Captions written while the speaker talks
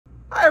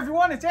Hi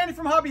everyone, it's Andy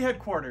from Hobby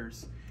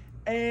Headquarters.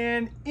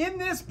 And in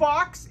this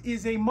box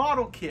is a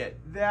model kit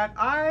that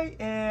I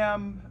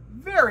am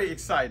very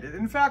excited.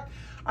 In fact,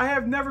 I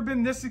have never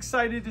been this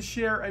excited to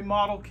share a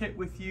model kit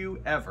with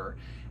you ever.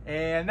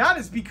 And that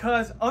is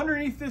because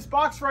underneath this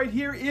box right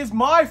here is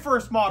my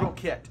first model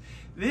kit.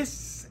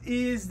 This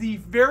is the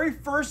very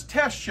first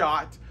test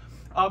shot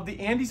of the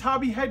Andy's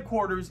Hobby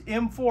Headquarters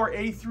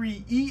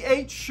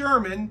M4A3E8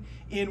 Sherman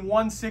in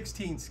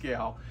 1/16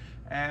 scale.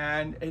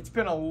 And it's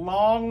been a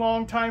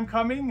long time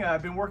coming.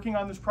 I've been working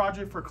on this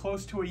project for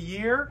close to a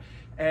year,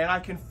 and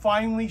I can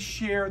finally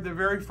share the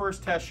very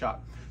first test shot.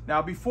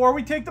 Now, before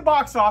we take the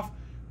box off,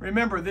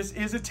 remember this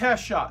is a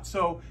test shot,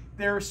 so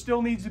there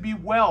still needs to be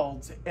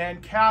welds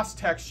and cast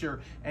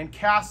texture and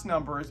cast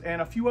numbers and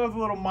a few other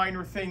little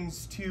minor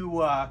things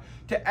to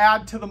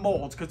add to the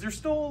molds, because there's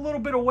still a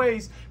little bit of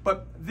ways,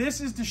 but this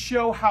is to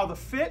show how the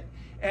fit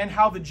and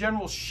how the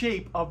general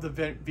shape of the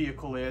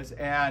vehicle is,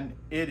 and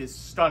it is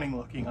stunning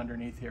looking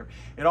underneath here.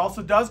 It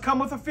also does come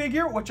with a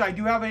figure, which I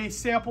do have a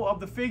sample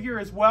of the figure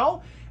as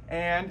well,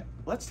 and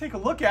let's take a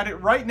look at it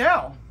right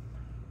now.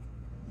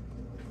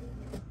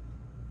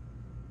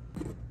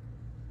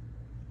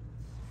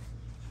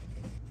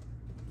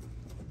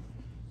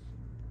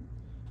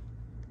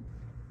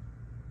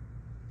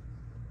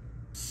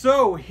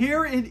 So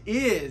here it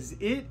is.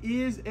 It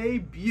is a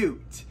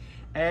beaut.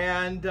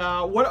 And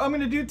what I'm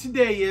going to do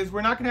today is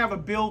we're not going to have a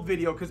build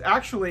video, because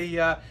actually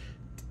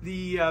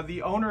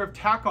the owner of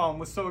Tack-On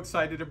was so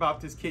excited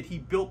about this kit, he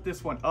built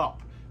this one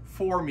up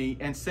for me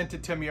and sent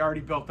it to me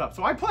already built up.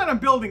 So I plan on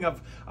building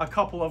a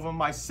couple of them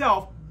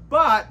myself,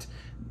 but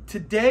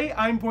today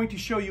I'm going to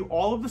show you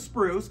all of the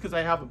sprues, because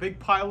I have a big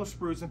pile of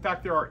sprues. In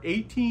fact, there are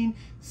 18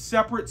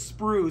 separate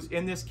sprues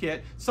in this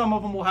kit. Some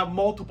of them will have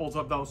multiples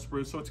of those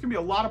sprues, so it's going to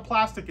be a lot of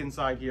plastic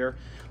inside here.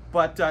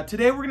 But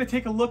today we're going to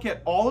take a look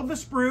at all of the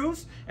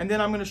sprues, and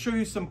then I'm going to show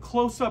you some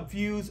close-up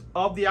views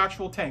of the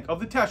actual tank, of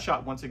the test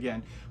shot once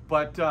again.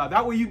 But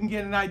that way you can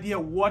get an idea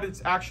what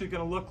it's actually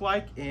going to look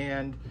like,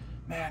 and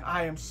man,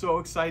 I am so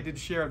excited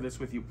to share this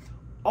with you.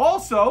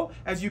 Also,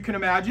 as you can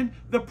imagine,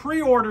 the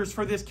pre-orders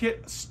for this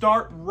kit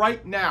start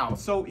right now.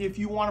 So if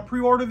you want to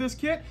pre-order this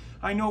kit,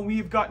 I know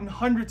we've gotten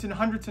hundreds and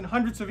hundreds and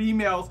hundreds of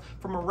emails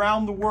from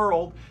around the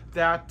world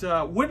that,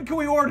 when can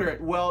we order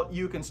it? Well,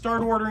 you can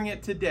start ordering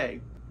it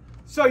today.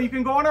 So you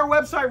can go on our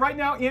website right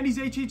now,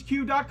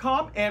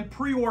 andyshhq.com, and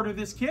pre-order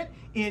this kit.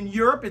 In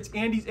Europe, it's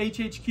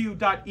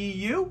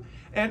andyshhq.eu.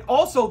 And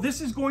also,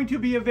 this is going to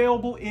be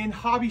available in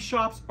hobby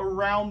shops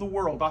around the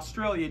world,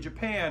 Australia,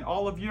 Japan,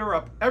 all of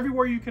Europe,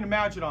 everywhere you can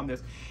imagine on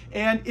this.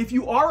 And if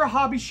you are a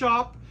hobby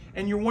shop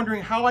and you're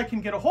wondering how I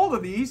can get a hold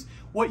of these,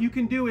 what you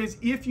can do is,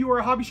 if you are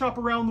a hobby shop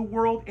around the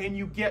world and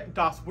you get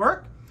Das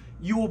Werk,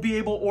 you will be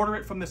able to order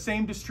it from the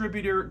same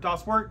distributor,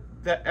 Das Werk,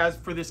 as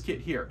for this kit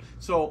here.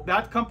 So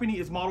that company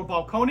is Model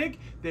Balkonig.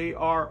 They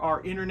are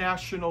our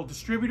international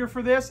distributor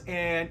for this,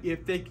 and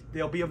if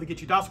they'll be able to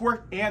get you Das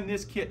Werk and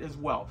this kit as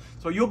well.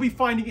 So you'll be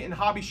finding it in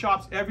hobby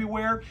shops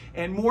everywhere,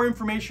 and more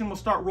information will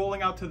start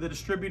rolling out to the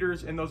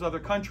distributors in those other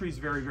countries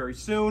very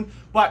soon.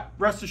 But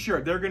rest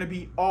assured, they're going to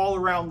be all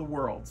around the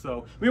world.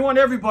 So we want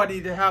everybody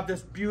to have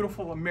this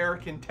beautiful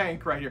American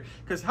tank right here,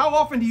 because how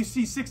often do you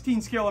see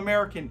 16 scale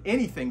American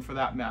anything for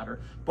that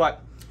matter?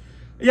 But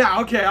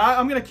yeah, okay,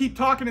 I'm going to keep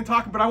talking and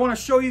talking, but I want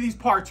to show you these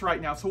parts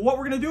right now. So what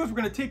we're going to do is we're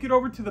going to take it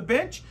over to the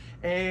bench,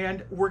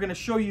 and we're going to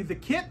show you the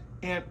kit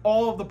and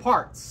all of the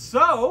parts.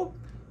 So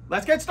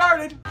let's get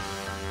started.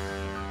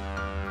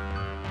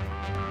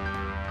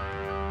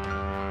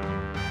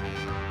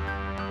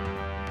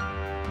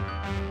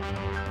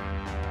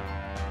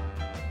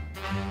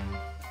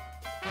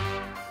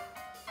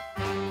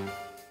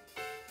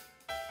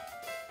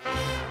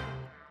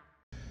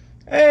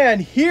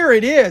 And here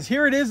it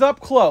is up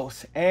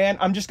close. And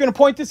I'm just going to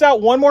point this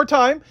out one more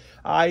time.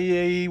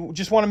 I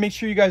just want to make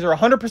sure you guys are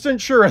 100%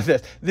 sure of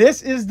this.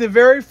 This is the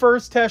very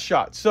first test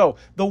shot. So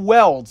the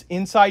welds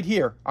inside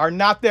here are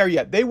not there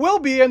yet. They will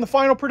be in the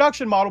final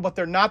production model, but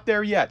they're not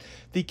there yet.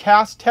 The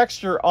cast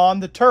texture on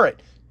the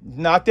turret,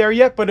 not there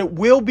yet, but it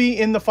will be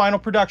in the final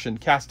production.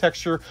 Cast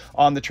texture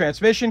on the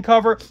transmission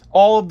cover,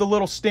 all of the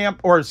little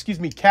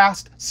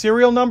cast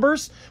serial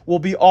numbers will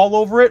be all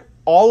over it.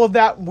 All of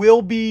that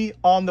will be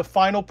on the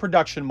final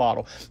production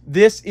model.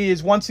 This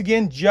is, once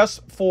again,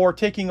 just for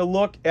taking a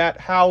look at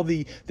how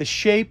the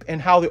shape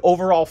and how the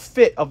overall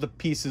fit of the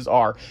pieces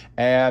are.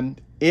 And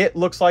it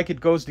looks like it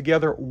goes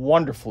together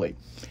wonderfully.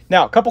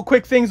 Now, a couple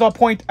quick things I'll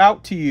point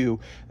out to you.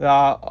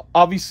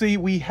 Obviously,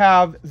 we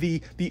have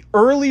the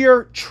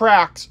earlier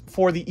tracks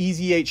for the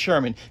EZ8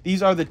 Sherman.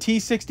 These are the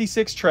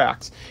T66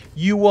 tracks.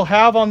 You will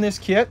have on this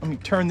kit, let me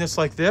turn this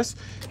like this,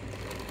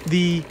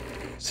 the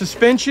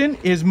suspension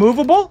is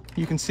movable.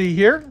 You can see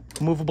here,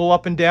 movable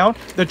up and down.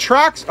 The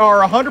tracks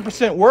are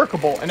 100%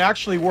 workable and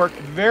actually work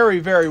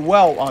very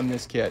well on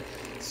this kit.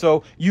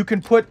 So you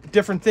can put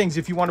different things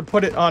if you want to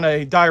put it on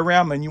a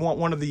diorama and you want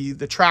one of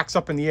the tracks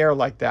up in the air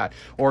like that,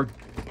 or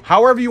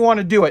however you want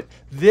to do it.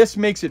 This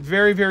makes it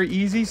very, very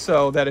easy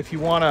so that if you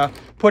want to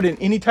put in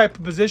any type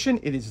of position,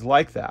 it is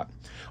like that.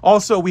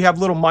 Also, we have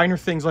little minor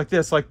things like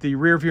this, like the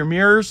rear view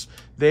mirrors.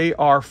 They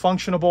are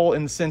functionable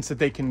in the sense that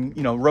they can,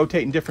 you know,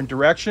 rotate in different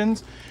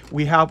directions.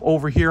 We have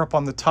over here up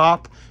on the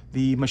top,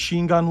 the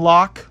machine gun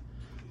lock.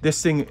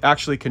 This thing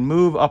actually can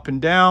move up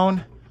and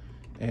down,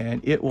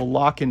 and it will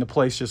lock into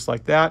place just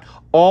like that.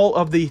 All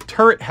of the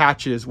turret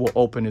hatches will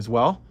open as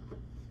well.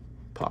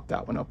 Pop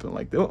that one open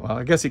like that. Well,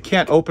 I guess it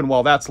can't open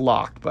while that's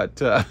locked, but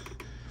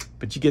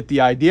you get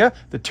the idea.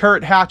 The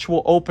turret hatch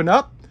will open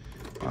up.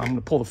 I'm going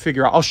to pull the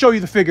figure out. I'll show you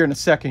the figure in a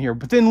second here.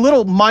 But then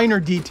little minor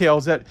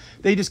details that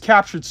they just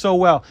captured so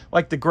well,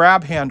 like the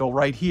grab handle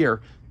right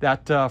here,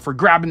 that for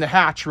grabbing the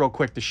hatch real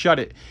quick to shut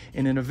it.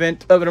 In an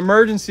event of an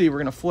emergency, we're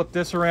going to flip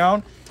this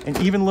around, and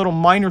even little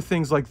minor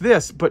things like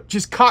this, but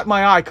just caught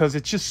my eye because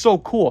it's just so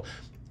cool.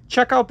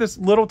 Check out this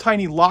little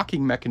tiny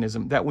locking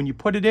mechanism that when you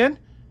put it in,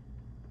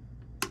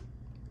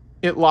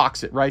 it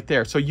locks it right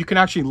there. So you can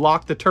actually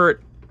lock the turret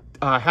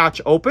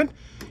hatch open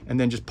and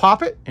then just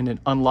pop it and it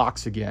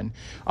unlocks again.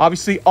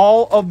 Obviously,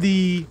 all of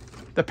the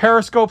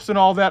periscopes and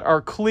all that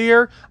are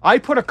clear. I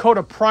put a coat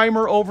of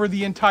primer over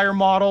the entire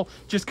model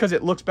just because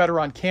it looks better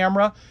on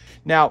camera.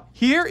 Now,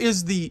 here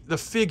is the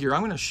figure.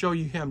 I'm going to show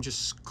you him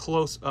just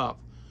close up.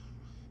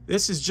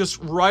 This is just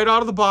right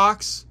out of the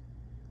box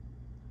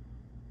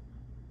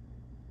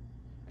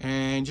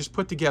and just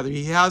put together.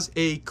 He has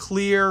a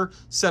clear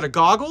set of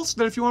goggles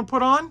that if you want to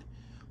put on,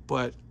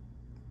 but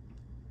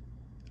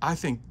I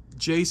think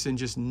Jason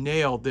just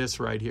nailed this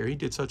right here. He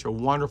did such a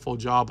wonderful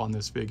job on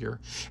this figure.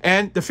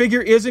 And the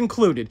figure is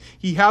included.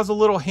 He has a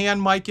little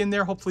hand mic in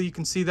there. Hopefully you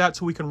can see that,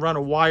 so we can run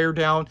a wire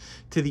down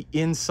to the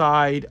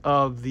inside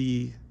of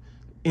the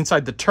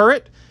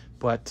turret.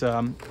 But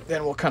then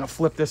we'll kind of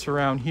flip this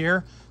around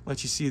here,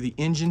 let you see the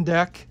engine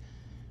deck.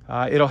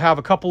 It'll have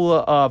a couple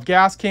of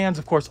gas cans.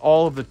 Of course,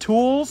 all of the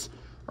tools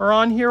are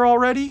on here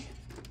already.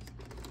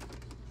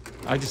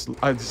 I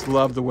just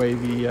love the way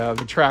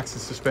the tracks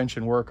and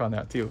suspension work on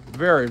that too.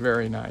 Very,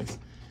 very nice.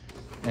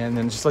 And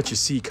then just let you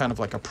see kind of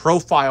like a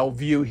profile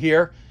view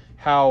here,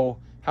 how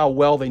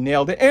well they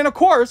nailed it. And of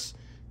course,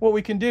 what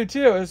we can do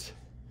too is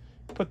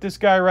put this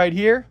guy right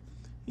here.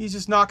 He's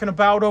just knocking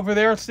about over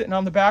there, sitting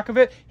on the back of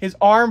it. His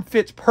arm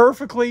fits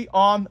perfectly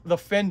on the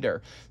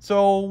fender.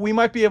 So we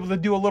might be able to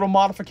do a little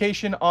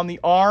modification on the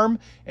arm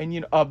and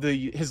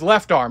his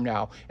left arm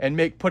now,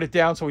 and put it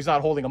down so he's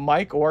not holding a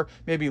mic, or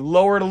maybe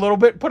lower it a little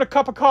bit, put a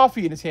cup of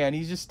coffee in his hand.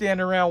 He's just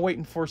standing around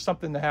waiting for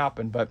something to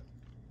happen. But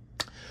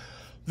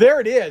there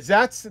it is.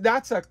 That's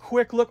a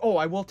quick look. Oh,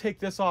 I will take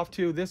this off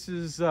too. This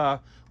is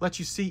let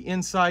you see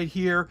inside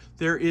here.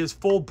 There is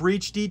full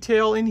breech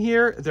detail in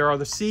here. There are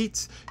the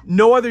seats.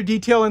 No other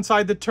detail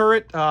inside the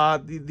turret.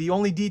 The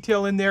only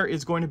detail in there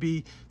is going to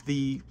be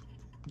the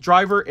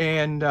driver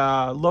and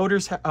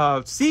loader's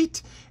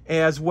seat,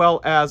 as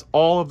well as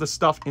all of the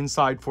stuff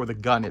inside for the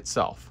gun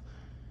itself.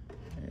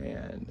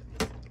 And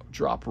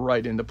drop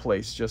right into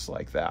place just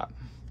like that.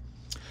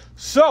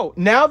 So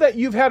now that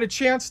you've had a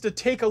chance to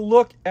take a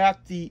look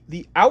at the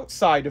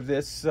outside of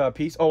this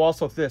piece, oh,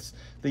 also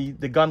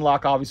the gun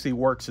lock obviously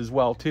works as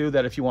well too,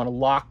 that if you want to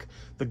lock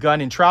the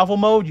gun in travel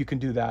mode, you can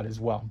do that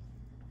as well.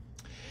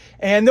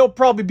 And there'll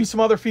probably be some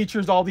other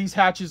features, all these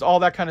hatches, all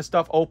that kind of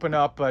stuff open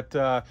up,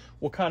 but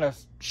we'll kind of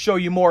show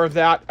you more of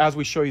that as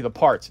we show you the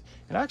parts.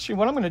 And actually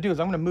what I'm going to do is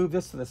I'm going to move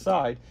this to the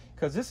side,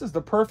 because this is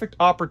the perfect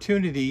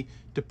opportunity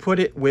to put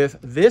it with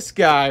this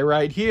guy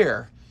right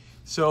here.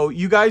 So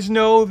you guys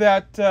know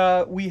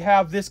that we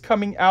have this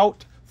coming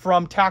out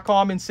from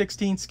Takom in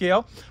 16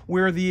 scale.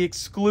 We're the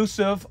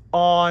exclusive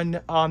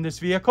on this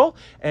vehicle,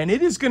 and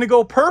it is going to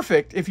go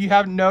perfect, if you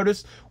haven't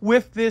noticed,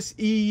 with this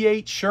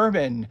E8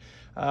 Sherman.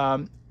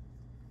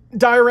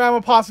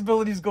 Diorama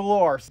possibilities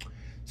galore.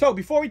 So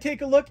before we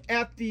take a look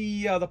at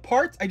the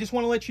parts, I just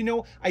want to let you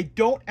know I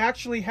don't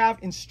actually have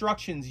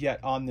instructions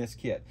yet on this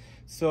kit.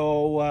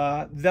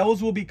 So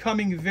those will be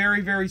coming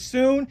very, very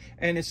soon.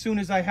 And as soon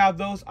as I have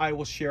those, I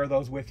will share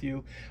those with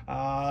you.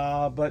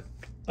 But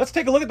let's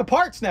take a look at the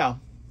parts now.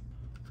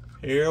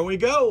 Here we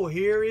go.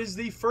 Here is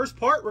the first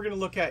part we're going to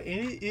look at.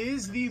 It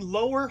is the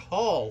lower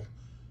hull.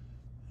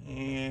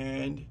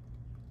 And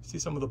see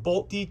some of the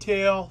bolt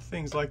detail,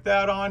 things like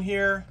that on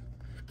here.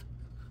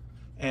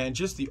 And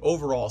just the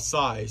overall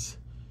size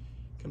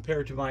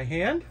compared to my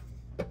hand.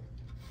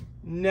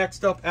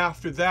 Next up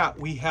after that,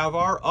 we have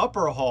our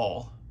upper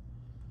hull.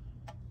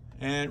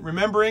 And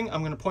remembering,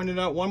 I'm going to point it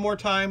out one more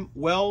time,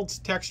 welds,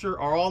 texture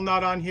are all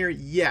not on here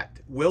yet.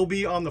 Will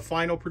be on the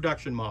final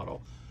production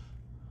model.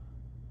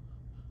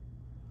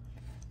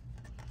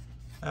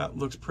 That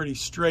looks pretty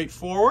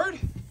straightforward.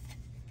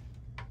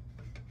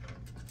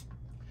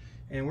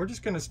 And we're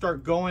just going to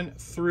start going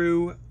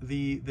through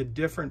the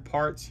different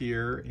parts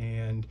here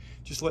and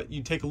just let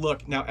you take a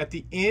look. Now, at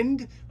the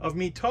end of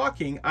me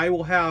talking, I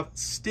will have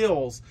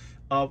stills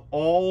of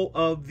all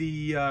of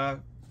the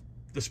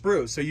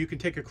sprues, so you can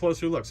take a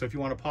closer look. So if you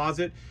want to pause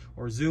it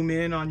or zoom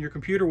in on your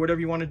computer, whatever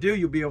you want to do,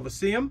 you'll be able to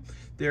see them.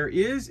 There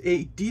is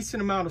a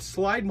decent amount of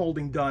slide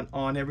molding done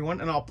on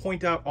everyone, and I'll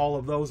point out all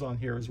of those on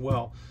here as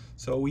well.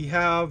 So we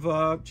have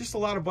just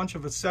a bunch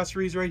of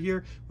accessories right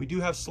here. We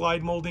do have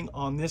slide molding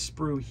on this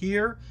sprue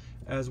here,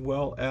 as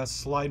well as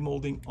slide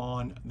molding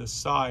on the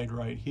side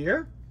right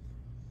here.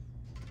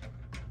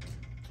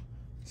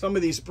 Some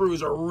of these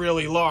sprues are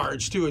really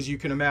large too, as you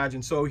can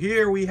imagine. So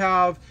here we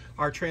have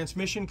our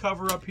transmission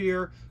cover up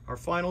here, our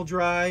final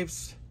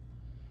drives,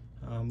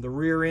 the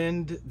rear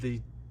end,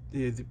 the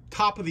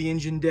top of the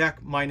engine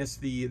deck minus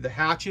the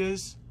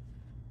hatches,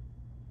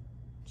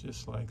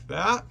 just like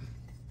that.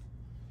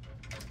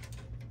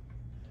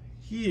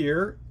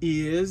 Here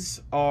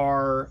is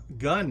our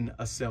gun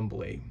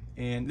assembly,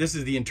 and this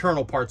is the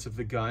internal parts of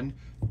the gun.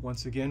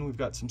 Once again, we've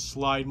got some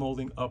slide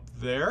molding up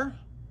there.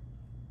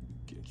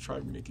 Try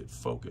to make it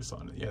focus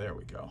on it. Yeah, there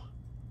we go.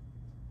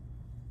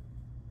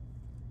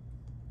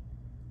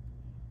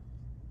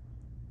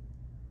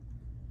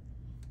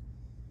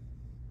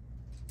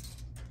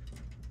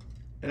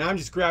 And I'm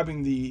just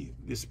grabbing the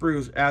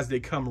sprues as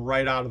they come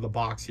right out of the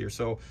box here.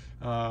 So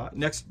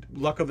next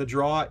luck of the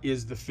draw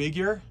is the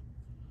figure.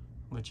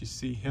 Let you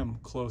see him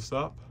close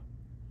up.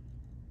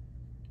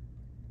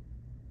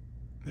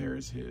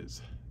 There's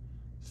his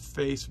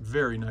face,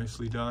 very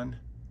nicely done.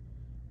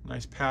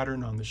 Nice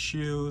pattern on the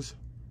shoes.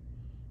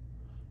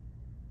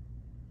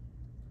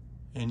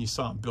 And you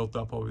saw him built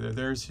up over there.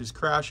 There's his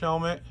crash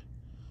helmet.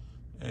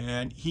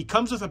 And he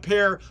comes with a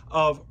pair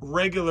of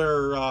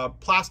regular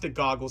plastic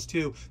goggles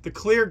too. The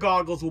clear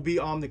goggles will be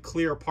on the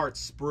clear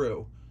parts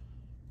sprue.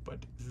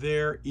 But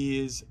there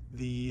is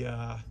the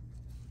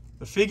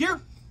figure.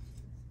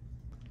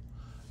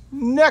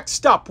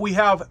 Next up, we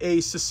have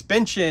a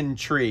suspension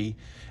tree.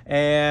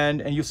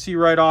 And you'll see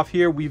right off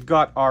here, we've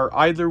got our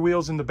idler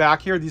wheels in the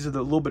back here. These are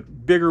the little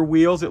bit bigger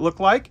wheels, it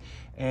looked like.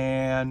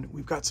 And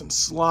we've got some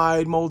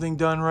slide molding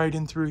done right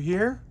in through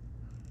here.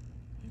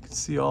 You can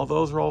see all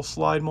those are all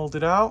slide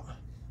molded out.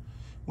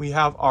 We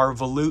have our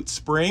volute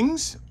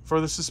springs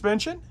for the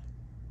suspension.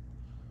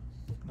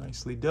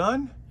 Nicely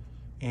done.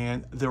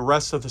 And the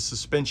rest of the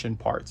suspension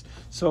parts.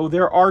 So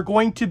there are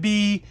going to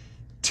be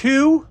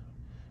two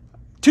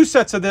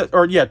sets of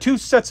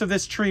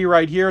this tree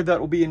right here that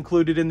will be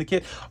included in the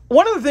kit.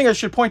 One other thing I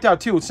should point out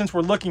too, since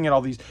we're looking at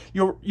all these,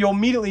 you'll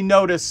immediately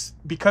notice,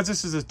 because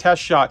this is a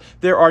test shot,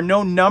 there are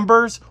no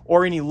numbers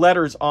or any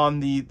letters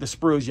on the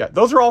sprues yet.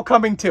 Those are all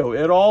coming too.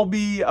 It'll all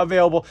be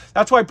available.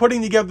 That's why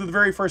putting together the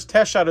very first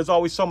test shot is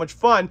always so much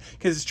fun,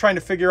 because it's trying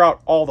to figure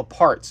out all the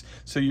parts.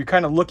 So you're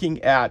kind of looking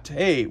at,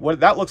 hey, what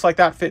that looks like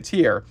that fits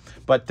here,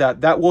 but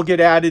that will get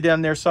added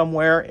in there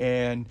somewhere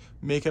and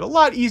make it a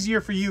lot easier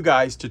for you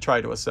guys to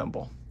try to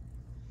assemble.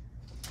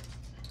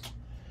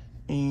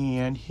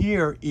 And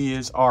here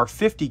is our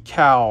 50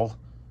 cal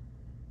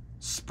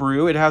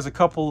sprue. It has a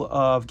couple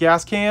of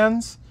gas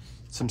cans,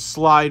 some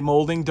slide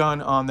molding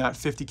done on that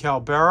 50 cal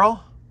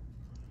barrel,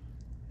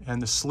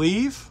 and the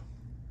sleeve.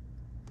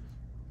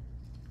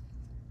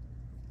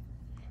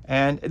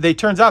 And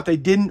turns out they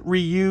didn't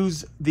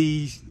reuse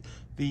the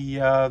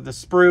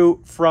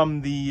sprue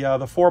from the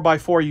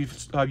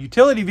 4x4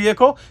 utility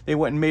vehicle. They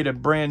went and made a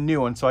brand new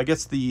one. So I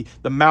guess the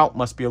mount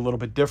must be a little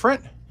bit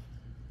different.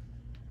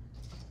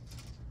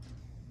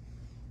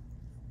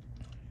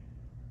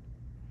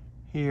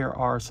 Here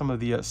are some of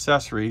the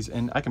accessories,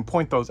 and I can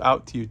point those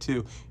out to you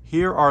too.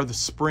 Here are the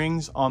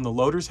springs on the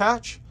loader's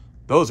hatch.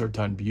 Those are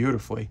done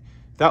beautifully.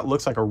 That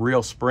looks like a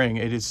real spring.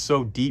 It is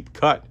so deep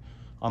cut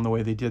on the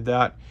way they did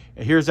that.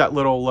 And here's that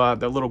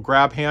little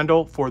grab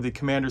handle for the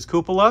commander's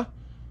cupola.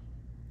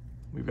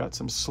 We've got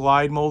some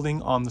slide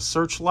molding on the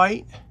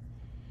searchlight.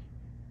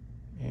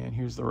 And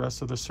here's the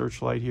rest of the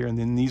searchlight here. And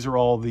then these are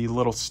all the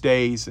little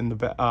stays in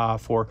the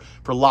for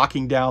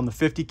locking down the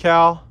 50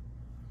 cal.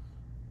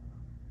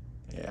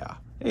 Yeah.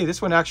 Hey,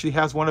 this one actually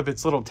has one of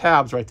its little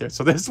tabs right there.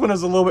 So this one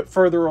is a little bit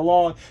further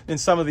along than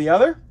some of the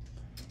other.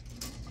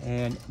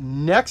 And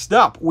next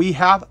up, we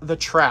have the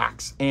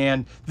tracks.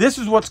 And this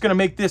is what's going to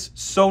make this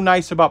so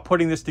nice about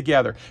putting this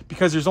together,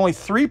 because there's only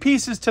 3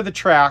 pieces to the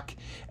track,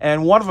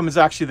 and one of them is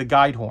actually the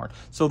guide horn.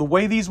 So the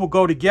way these will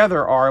go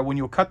together are when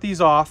you'll cut these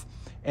off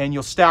and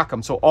you'll stack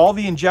them. So all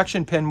the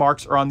injection pin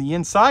marks are on the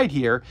inside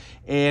here,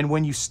 and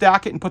when you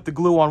stack it and put the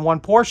glue on one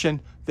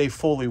portion, they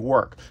fully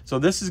work. So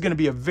this is going to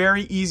be a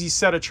very easy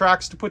set of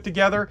tracks to put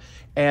together,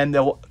 and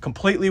they'll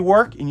completely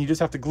work, and you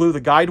just have to glue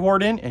the guide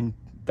horn in, and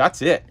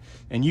that's it.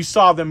 And you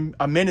saw them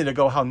a minute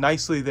ago, how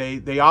nicely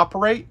they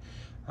operate.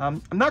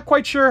 I'm not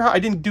quite sure, I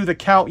didn't do the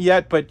count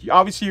yet, but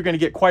obviously you're going to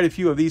get quite a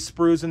few of these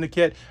sprues in the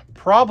kit.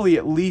 Probably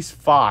at least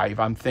 5,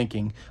 I'm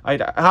thinking. I'll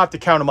have to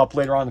count them up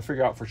later on to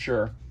figure out for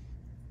sure.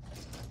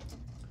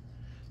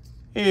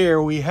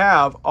 Here we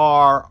have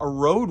our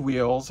road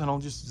wheels, and I'll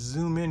just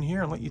zoom in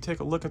here and let you take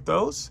a look at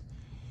those.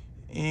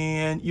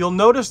 And you'll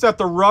notice that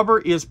the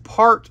rubber is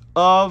part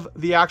of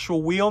the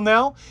actual wheel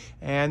now,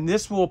 and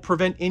this will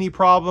prevent any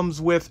problems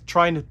with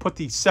trying to put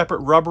the separate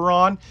rubber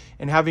on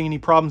and having any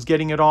problems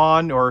getting it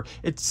on, or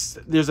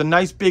there's a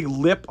nice big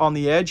lip on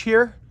the edge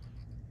here.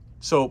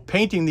 So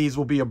painting these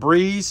will be a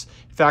breeze.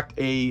 In fact,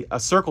 a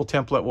circle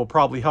template will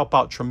probably help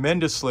out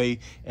tremendously,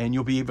 and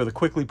you'll be able to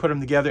quickly put them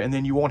together, and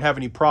then you won't have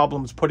any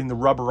problems putting the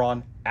rubber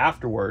on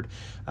afterward.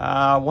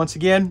 Once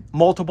again,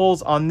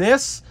 multiples on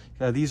this.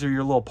 These are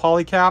your little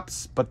poly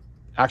caps, but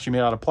actually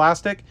made out of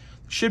plastic.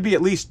 Should be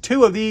at least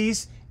 2 of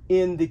these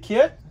in the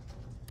kit.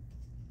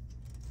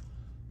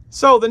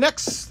 So the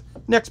next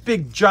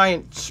big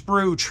giant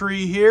sprue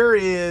tree here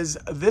is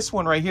this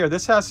one right here.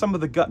 This has some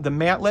of the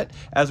mantlet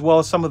as well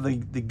as some of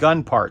the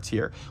gun parts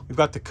here. We've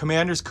got the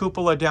commander's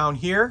cupola down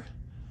here.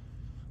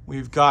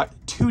 We've got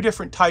 2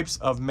 different types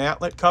of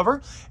mantlet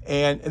cover,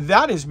 and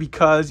that is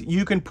because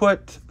you can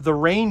put the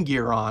rain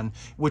gear on,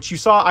 which you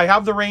saw. I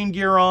have the rain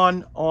gear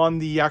on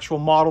the actual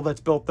model that's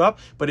built up,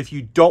 but if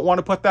you don't want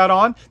to put that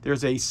on,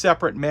 there's a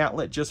separate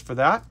mantlet just for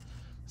that.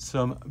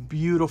 Some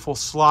beautiful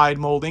slide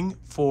molding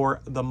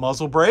for the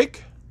muzzle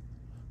brake.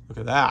 Look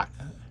at that.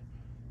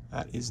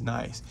 That is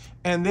nice.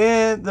 And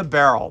then the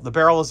barrel. The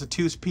barrel is a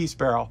 2-piece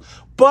barrel.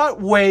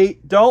 But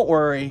wait, don't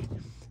worry.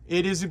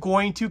 It is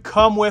going to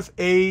come with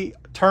a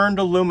turned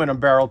aluminum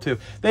barrel too.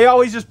 They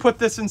always just put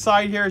this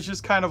inside here. It's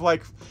just kind of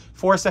like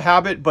force of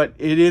habit, but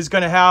it is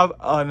going to have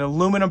an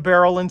aluminum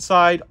barrel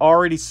inside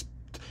already.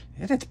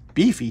 And it's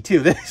beefy too.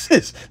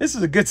 This is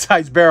a good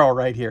sized barrel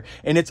right here,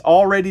 and it's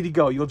all ready to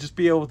go. You'll just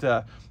be able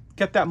to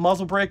get that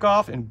muzzle brake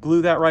off and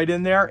glue that right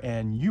in there,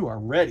 and you are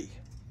ready.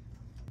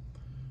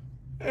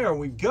 There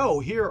we go.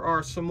 Here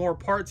are some more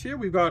parts here.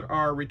 We've got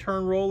our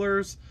return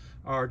rollers,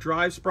 our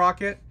drive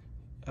sprocket,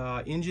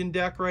 engine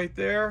deck right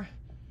there,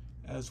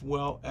 as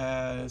well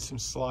as some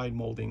slide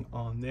molding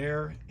on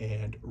there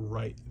and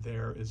right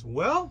there as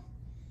well.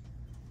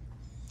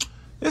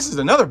 This is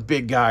another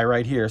big guy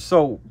right here.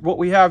 So what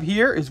we have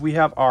here is we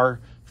have our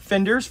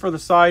fenders for the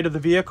side of the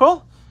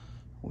vehicle.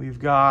 We've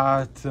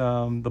got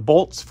the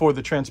bolts for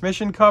the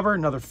transmission cover,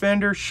 another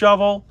fender,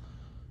 shovel,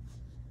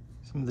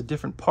 some of the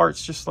different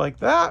parts just like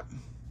that.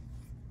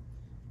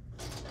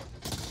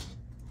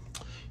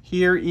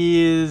 Here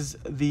is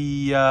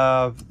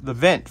the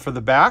vent for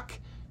the back,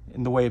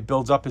 and the way it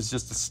builds up is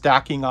just a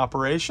stacking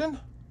operation.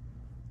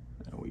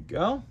 There we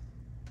go.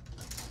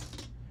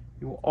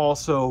 You will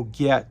also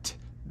get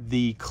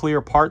the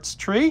clear parts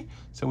tree.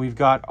 So we've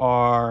got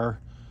our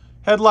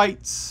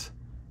headlights,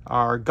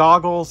 our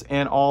goggles,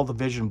 and all the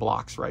vision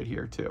blocks right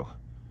here too.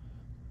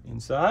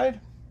 Inside.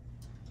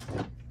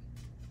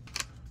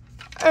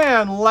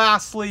 And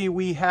lastly,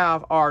 we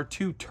have our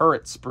 2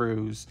 turret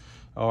sprues.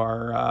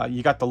 Or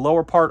you got the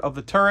lower part of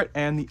the turret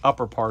and the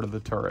upper part of the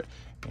turret.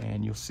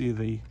 And you'll see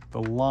the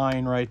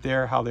line right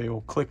there, how they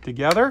will click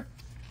together.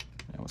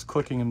 I was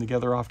clicking them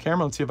together off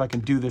camera. Let's see if I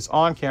can do this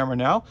on camera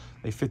now.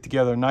 They fit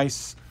together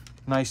nice,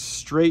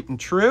 straight and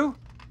true.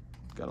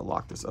 Got to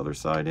lock this other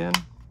side in.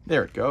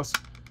 There it goes.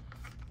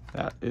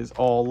 That is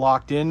all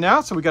locked in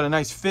now. So we got a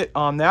nice fit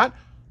on that.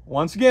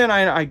 Once again,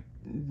 I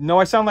know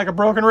I sound like a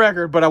broken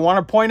record, but I want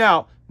to point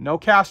out, no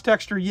cast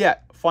texture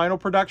yet. Final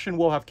production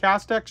will have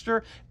cast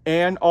texture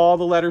and all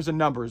the letters and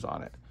numbers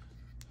on it.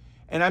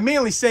 And I'm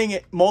mainly saying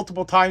it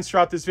multiple times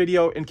throughout this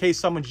video in case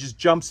someone just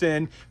jumps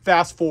in,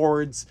 fast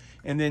forwards,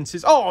 and then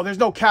says, oh, there's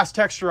no cast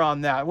texture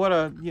on that. What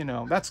a,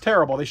 that's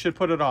terrible. They should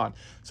put it on.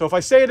 So if I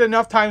say it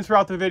enough times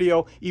throughout the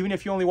video, even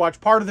if you only watch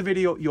part of the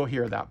video, you'll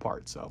hear that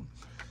part. So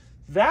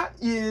that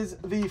is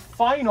the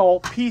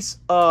final piece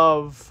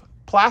of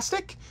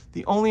plastic.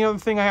 The only other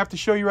thing I have to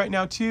show you right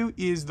now too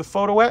is the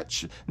photo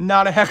etch.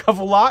 Not a heck of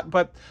a lot,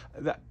 but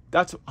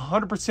that's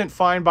 100%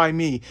 fine by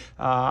me.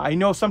 I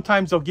know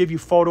sometimes they'll give you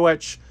photo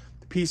etch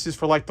pieces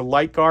for like the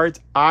light guards.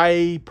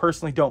 I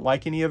personally don't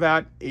like any of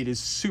that. It is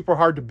super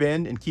hard to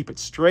bend and keep it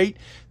straight.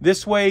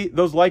 This way,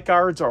 those light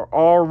guards are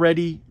all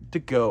ready to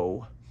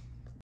go.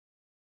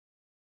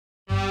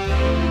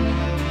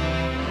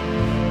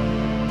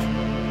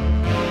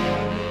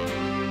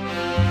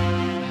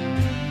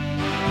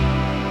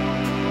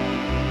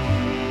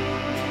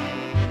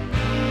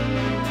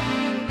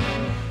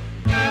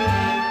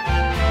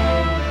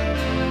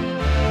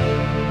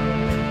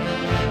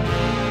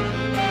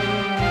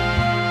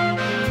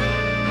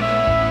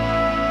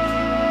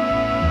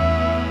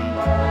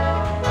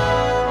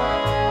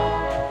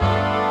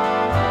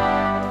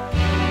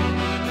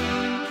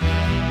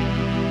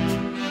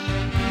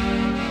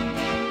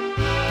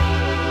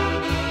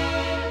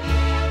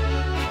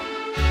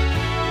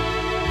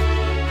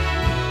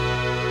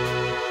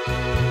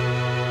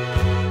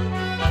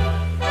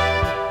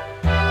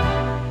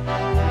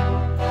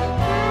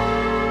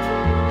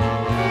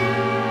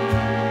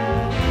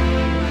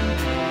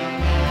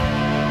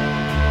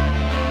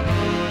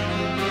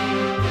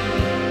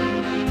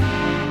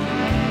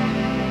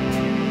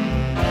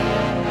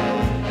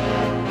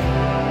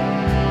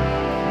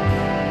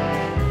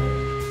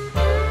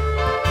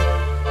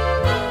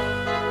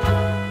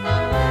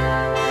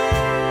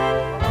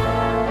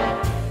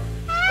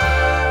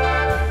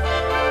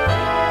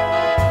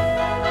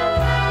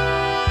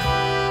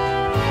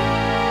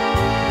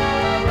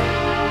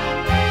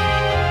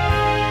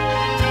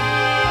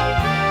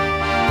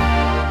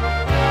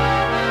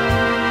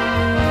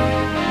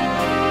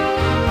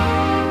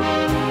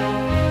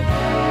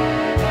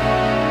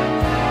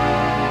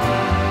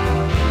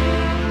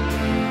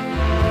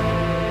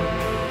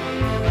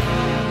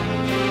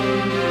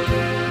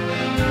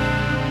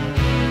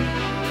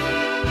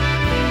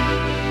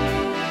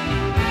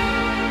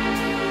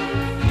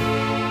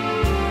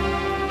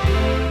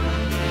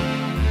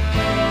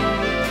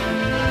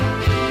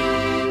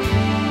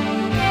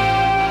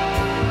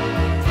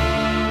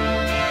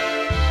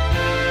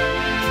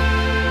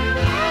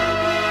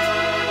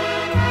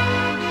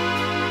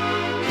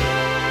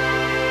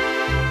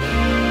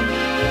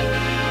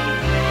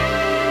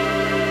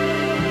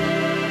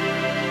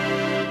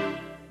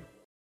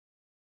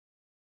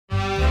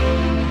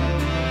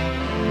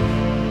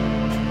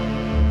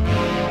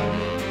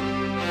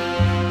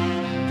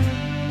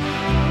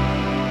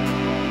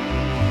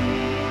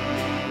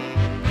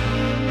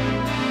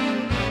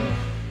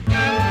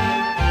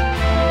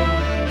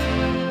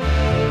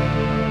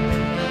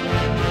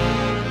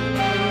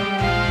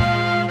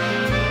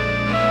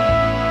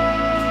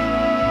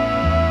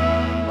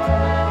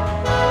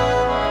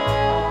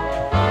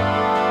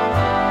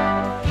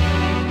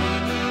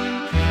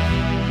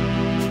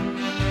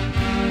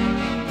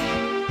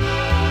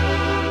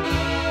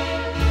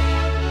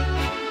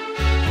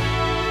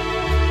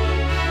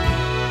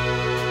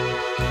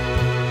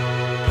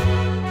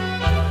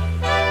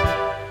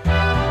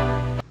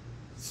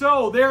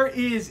 So there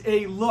is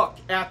a look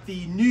at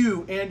the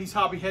new Andy's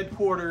Hobby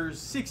Headquarters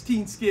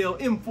 16 scale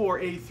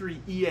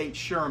M4A3E8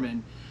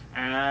 Sherman.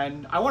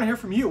 And I want to hear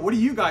from you. What do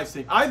you guys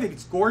think? I think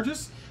it's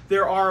gorgeous.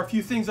 There are a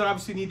few things that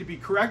obviously need to be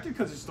corrected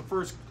because it's the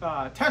first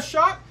test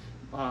shot,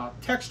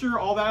 texture,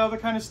 all that other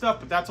kind of stuff,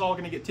 but that's all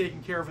going to get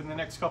taken care of in the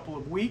next couple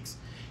of weeks.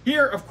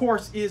 Here, of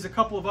course, is a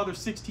couple of other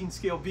 16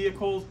 scale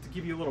vehicles to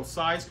give you a little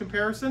size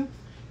comparison.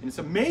 And it's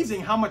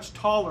amazing how much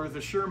taller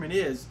the Sherman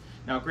is.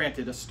 Now,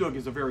 granted, a Stug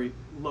is a very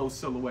low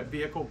silhouette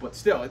vehicle, but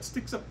still, it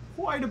sticks up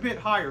quite a bit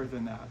higher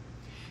than that.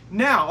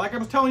 Now, like I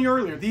was telling you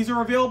earlier, these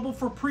are available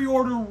for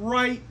pre-order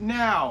right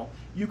now.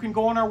 You can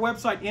go on our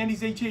website,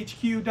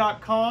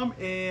 andyshhq.com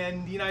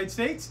in the United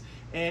States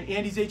and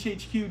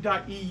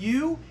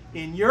andyshhq.eu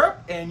in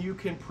Europe, and you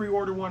can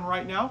pre-order one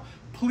right now.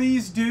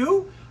 Please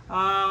do.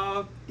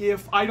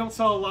 If I don't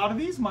sell a lot of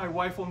these, my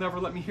wife will never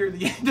let me hear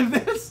the end of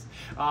this.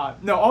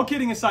 No, all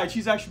kidding aside,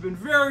 she's actually been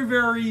very,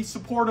 very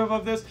supportive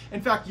of this.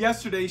 In fact,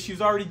 yesterday,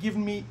 she's already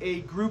given me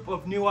a group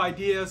of new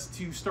ideas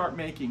to start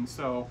making.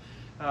 So,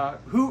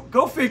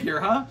 go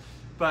figure, huh?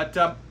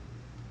 But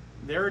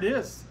there it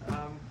is.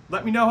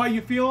 Let me know how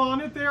you feel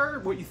on it there,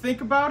 what you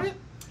think about it.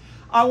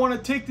 I want to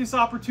take this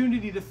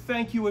opportunity to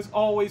thank you as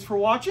always for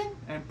watching,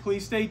 and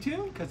please stay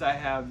tuned because I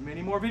have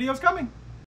many more videos coming.